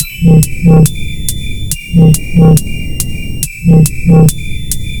Stranger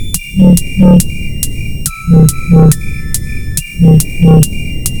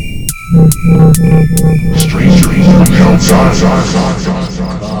from the outside.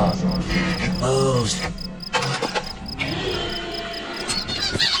 Closed.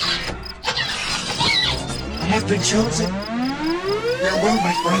 I have been chosen. Farewell,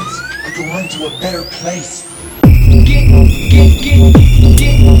 my friends. I go on to a better place.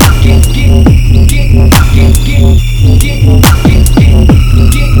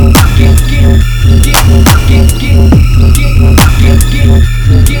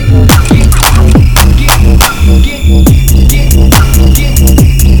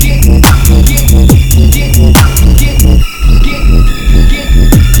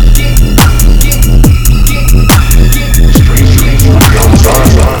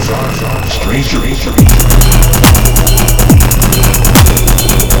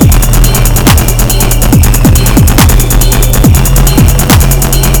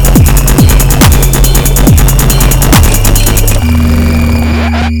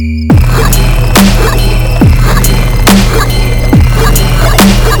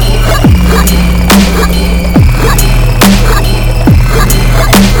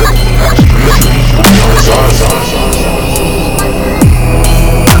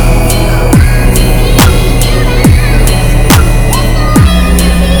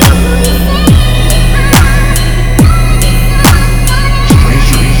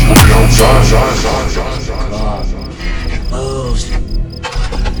 Closed.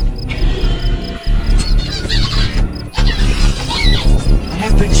 I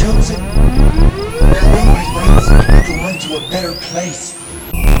have been chosen. Farewell, my friends. I go on to a better place.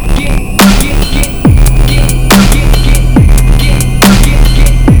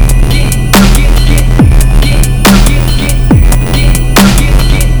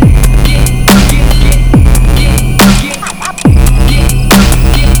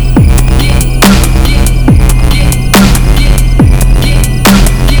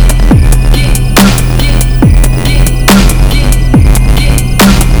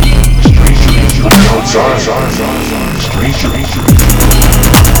 Stranger.